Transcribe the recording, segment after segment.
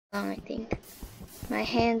long, I think. My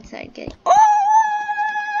hands are getting... Oh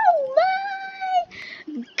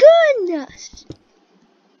my goodness!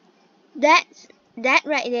 That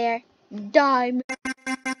right there, diamond.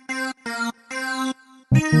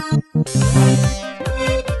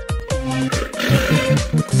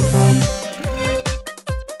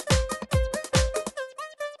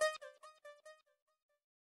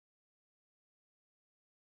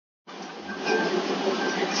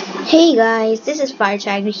 Hey guys, this is Fire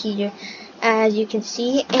Tiger here, as you can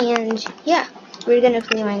see, and yeah, we're gonna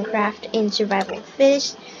play Minecraft in Survival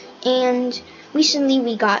Fish, and recently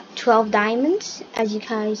we got 12 diamonds, as you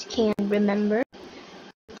guys can remember.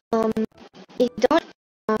 If you don't,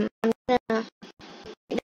 I'm gonna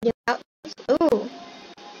do out. Oh,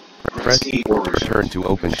 Press E or return to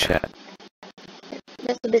open chat.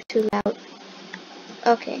 that's a bit too loud.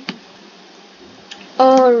 Okay.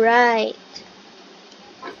 Alright.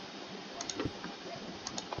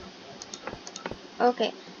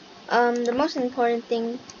 Okay. The most important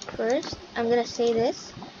thing first, I'm gonna say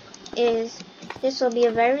this, is this will be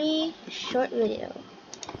a very short video.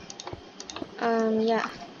 Yeah.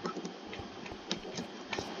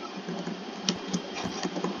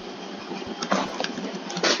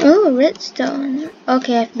 Oh, redstone.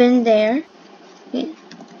 Okay, I've been there.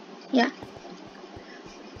 Yeah.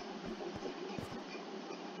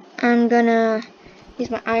 I'm gonna use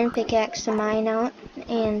my iron pickaxe to mine out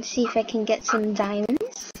and see if I can get some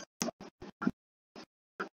diamonds.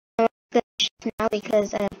 I'm gonna shift now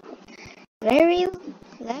because I have very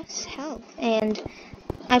less health, and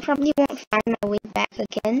I probably won't find my way back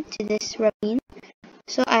again to this ravine.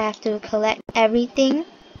 So I have to collect everything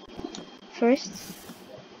first.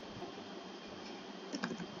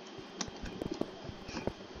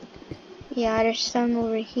 Yeah, there's some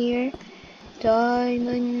over here.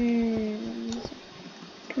 Diamonds.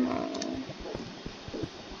 Come on.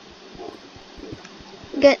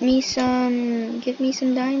 Get me some. Give me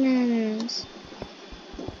some diamonds.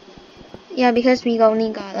 Yeah, because we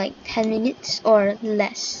only got like 10 minutes or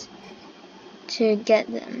less to get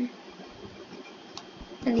them.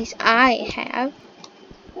 At least I have.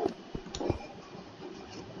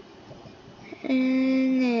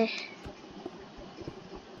 And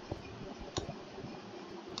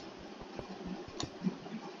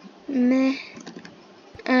meh.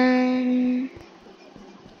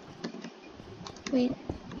 Wait.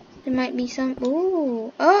 There might be some.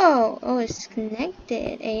 Ooh. Oh, it's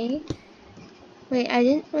connected, eh? Wait, I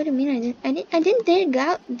didn't. What do you mean? I didn't dig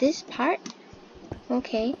out this part.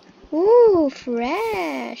 Okay. Ooh,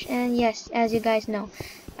 fresh. And yes, as you guys know,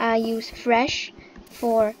 I use fresh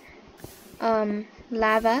for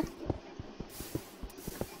lava.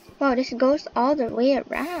 Wow, this goes all the way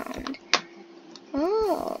around.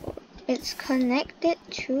 Oh, it's connected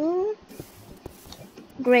to.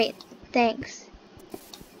 Great. Thanks.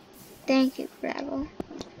 Thank you, Gravel.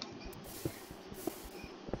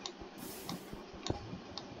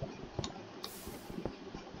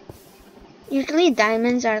 Usually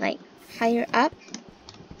diamonds are like higher up,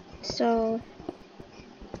 so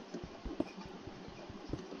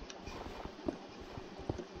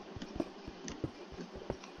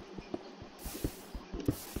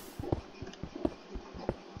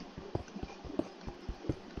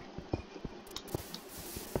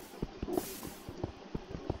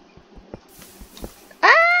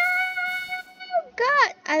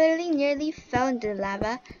I literally nearly fell into the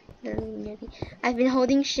lava. I've been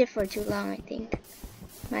holding shift for too long, I think.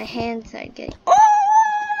 My hands are getting...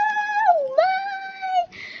 Oh my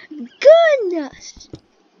goodness!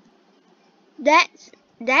 That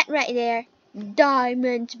right there.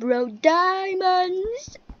 Diamonds, bro.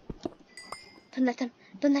 Diamonds! Don't let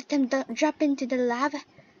them drop into the lava.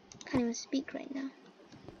 Can't even speak right now.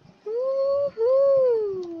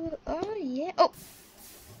 Woohoo! Oh yeah. Oh!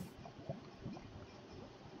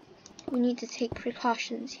 We need to take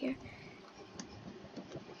precautions here.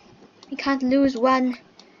 We can't lose one.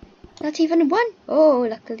 Not even one. Oh,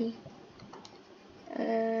 luckily.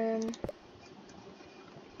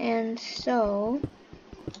 And so,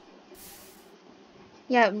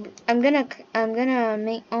 yeah, I'm gonna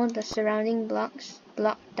make all the surrounding blocks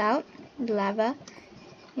blocked out, lava,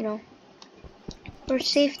 you know, for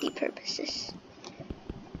safety purposes.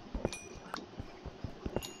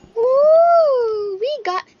 Woo! We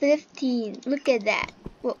got 15. Look at that.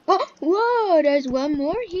 Whoa, whoa, there's one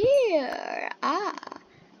more here.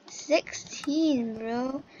 16,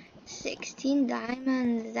 bro. 16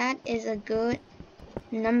 diamonds. That is a good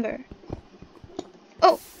number.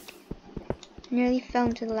 Oh! Nearly fell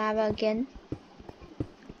into the lava again.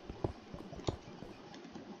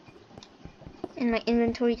 And and my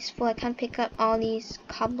inventory is full. I can't pick up all these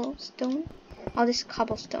cobblestone. All this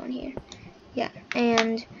cobblestone here. Yeah,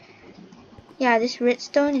 and yeah, this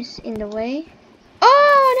redstone is in the way.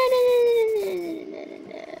 Oh,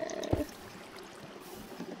 no.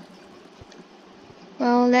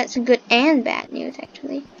 Well, that's good and bad news,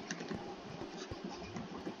 actually.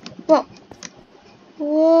 Whoa.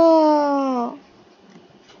 Whoa.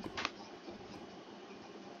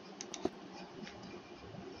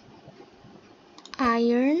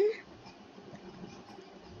 Iron.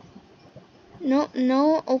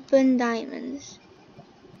 No open diamonds.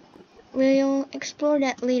 We'll explore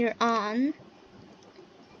that later on.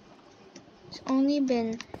 It's only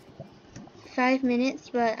been 5 minutes,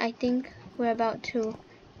 but I think we're about to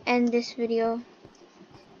end this video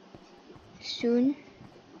soon.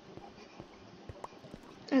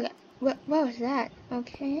 Okay, what was that?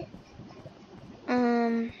 Okay.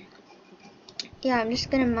 Yeah, I'm just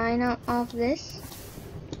gonna mine out all of this.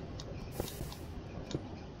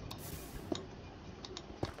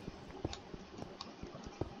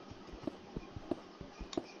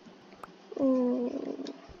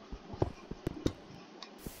 Ooh.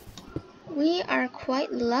 We are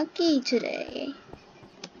quite lucky today.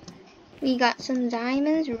 We got some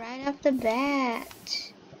diamonds right off the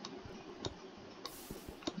bat.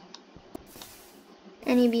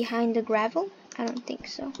 Any behind the gravel? I don't think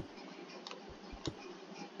so.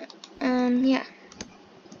 Yeah.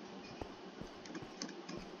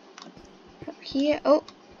 Up here, oh,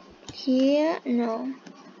 here, no.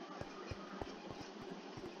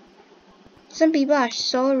 Some people are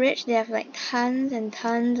so rich, they have like tons and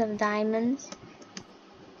tons of diamonds.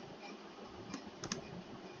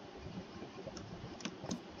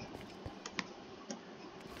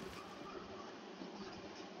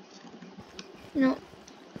 No,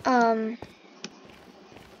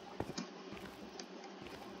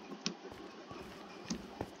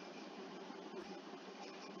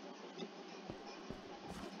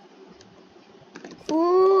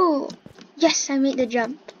 ooh, yes, I made the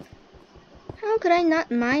jump. How could I not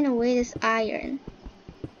mine away this iron?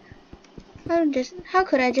 How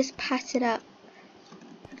could I just pass it up?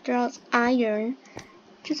 After all, it's iron.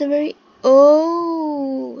 Just a very,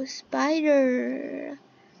 oh, spider.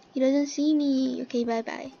 He doesn't see me. Okay,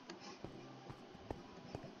 bye-bye.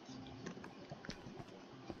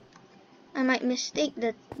 I might mistake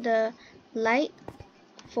the light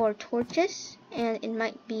for torches, and it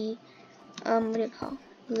might be, what do you call,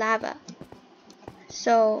 lava.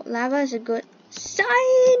 So lava is a good sign.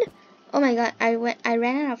 Oh my god, I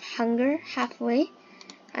ran out of hunger halfway.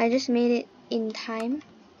 I just made it in time.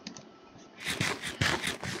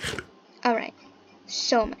 Alright,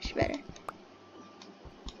 so much better.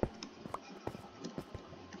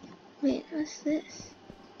 Wait, what's this?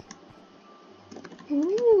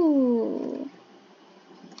 Ooh.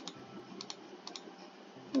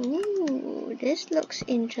 Ooh, this looks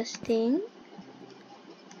interesting.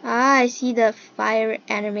 Ah, I see the fire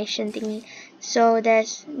animation thingy. So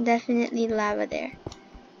there's definitely lava there.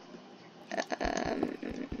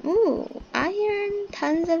 Ooh, iron,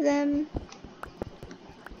 tons of them.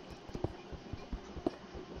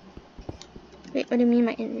 Wait, what do you mean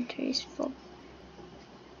my inventory is full?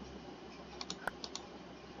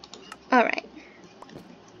 Alright.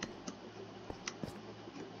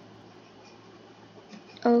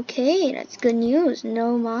 Okay, that's good news.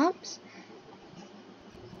 No mobs.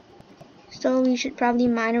 So we should probably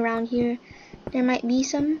mine around here. There might be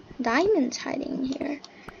some diamonds hiding here.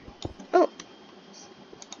 Oh,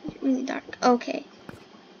 it's really dark. Okay.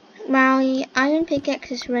 My iron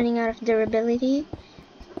pickaxe is running out of durability.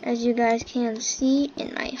 As you guys can see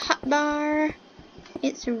in my hotbar,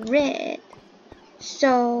 it's red.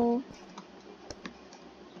 So,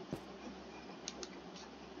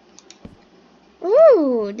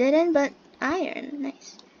 ooh, dead end but iron.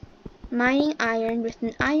 Nice. Mining iron with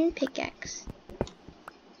an iron pickaxe.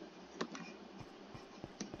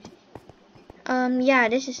 Yeah,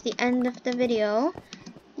 this is the end of the video.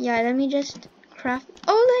 Yeah, let me just craft.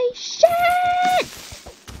 Holy shit!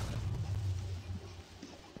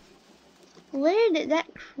 Where did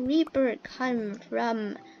that creeper come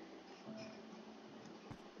from?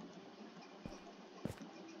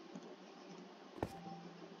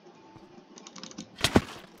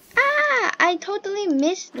 Ah! I totally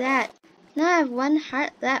missed that. Now I have 1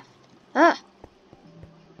 heart left. Ugh.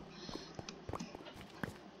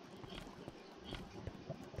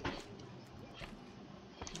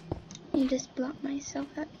 Let me just block myself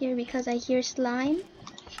up here because I hear slime.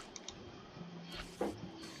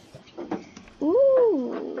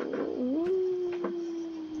 Ooh.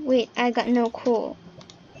 Wait, I got no coal.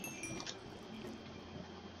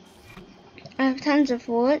 I have tons of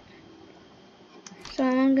wood, so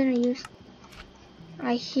I'm gonna use.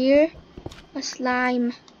 I hear a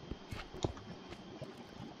slime.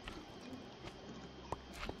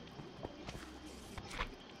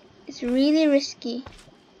 It's really risky.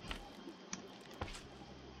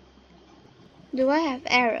 Do I have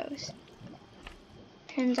arrows?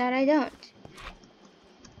 Turns out I don't.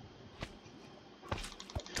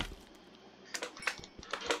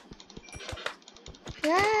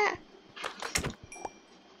 Ah!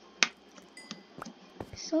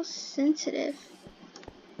 So sensitive.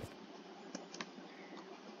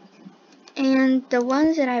 And the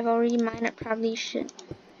ones that I've already mined, I probably should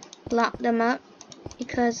lock them up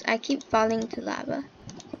because I keep falling to lava.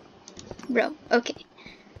 Bro, okay.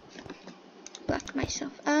 Lock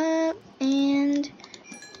myself up and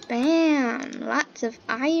bam! Lots of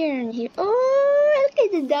iron here. Oh, look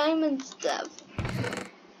at the diamond stuff.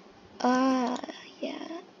 Yeah.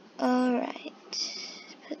 Alright.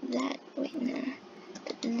 Put that, wait, no.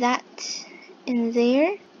 Put that in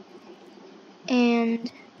there.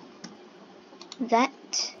 And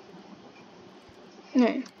that. No,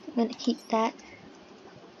 I'm gonna keep that.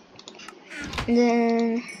 And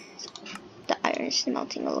then the iron is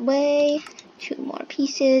melting all away. 2 more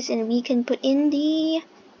pieces, and we can put in the.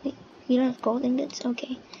 Wait, you don't have gold ingots?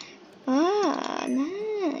 Okay. Ah,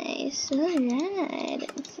 nice. Alright.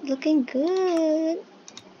 It's looking good.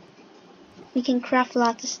 We can craft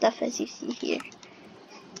lots of stuff as you see here.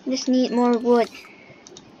 Just need more wood.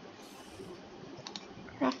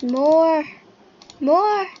 Craft more.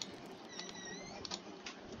 More.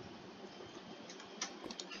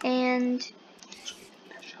 And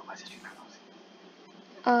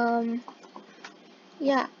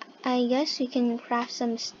yeah, I guess we can craft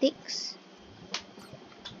some sticks.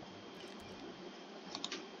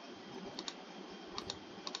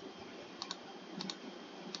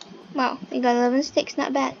 Wow, we got 11 sticks,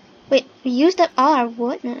 not bad. Wait, we used up all our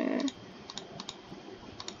wood? No.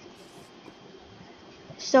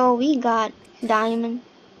 So we got diamond.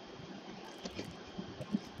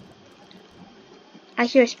 I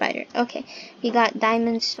hear a spider. Okay, we got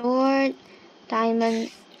diamond sword, diamond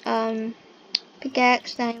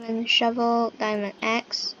pickaxe, diamond shovel, diamond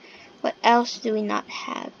axe. What else do we not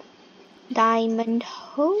have? Diamond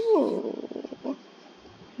hoe.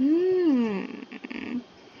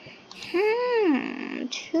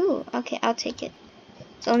 2. Okay, I'll take it.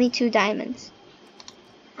 It's only 2 diamonds.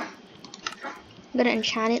 I'm gonna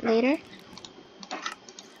enchant it later.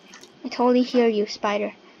 I totally hear you,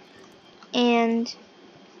 spider. And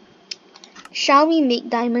shall we make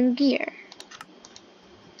diamond gear?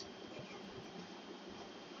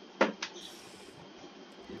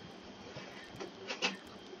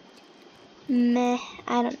 Meh,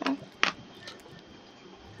 I don't know.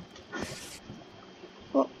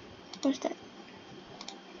 Whoa, what's that?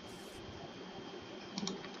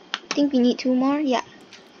 I think we need 2 more, yeah.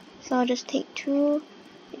 So I'll just take 2.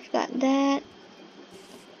 We've got that.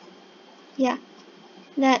 Yeah,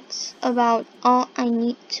 that's about all I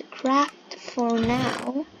need to craft for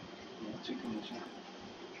now.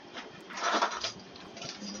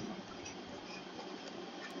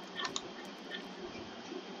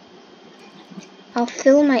 I'll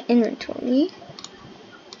fill my inventory.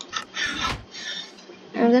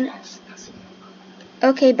 I'm gonna.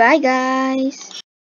 Okay, bye guys.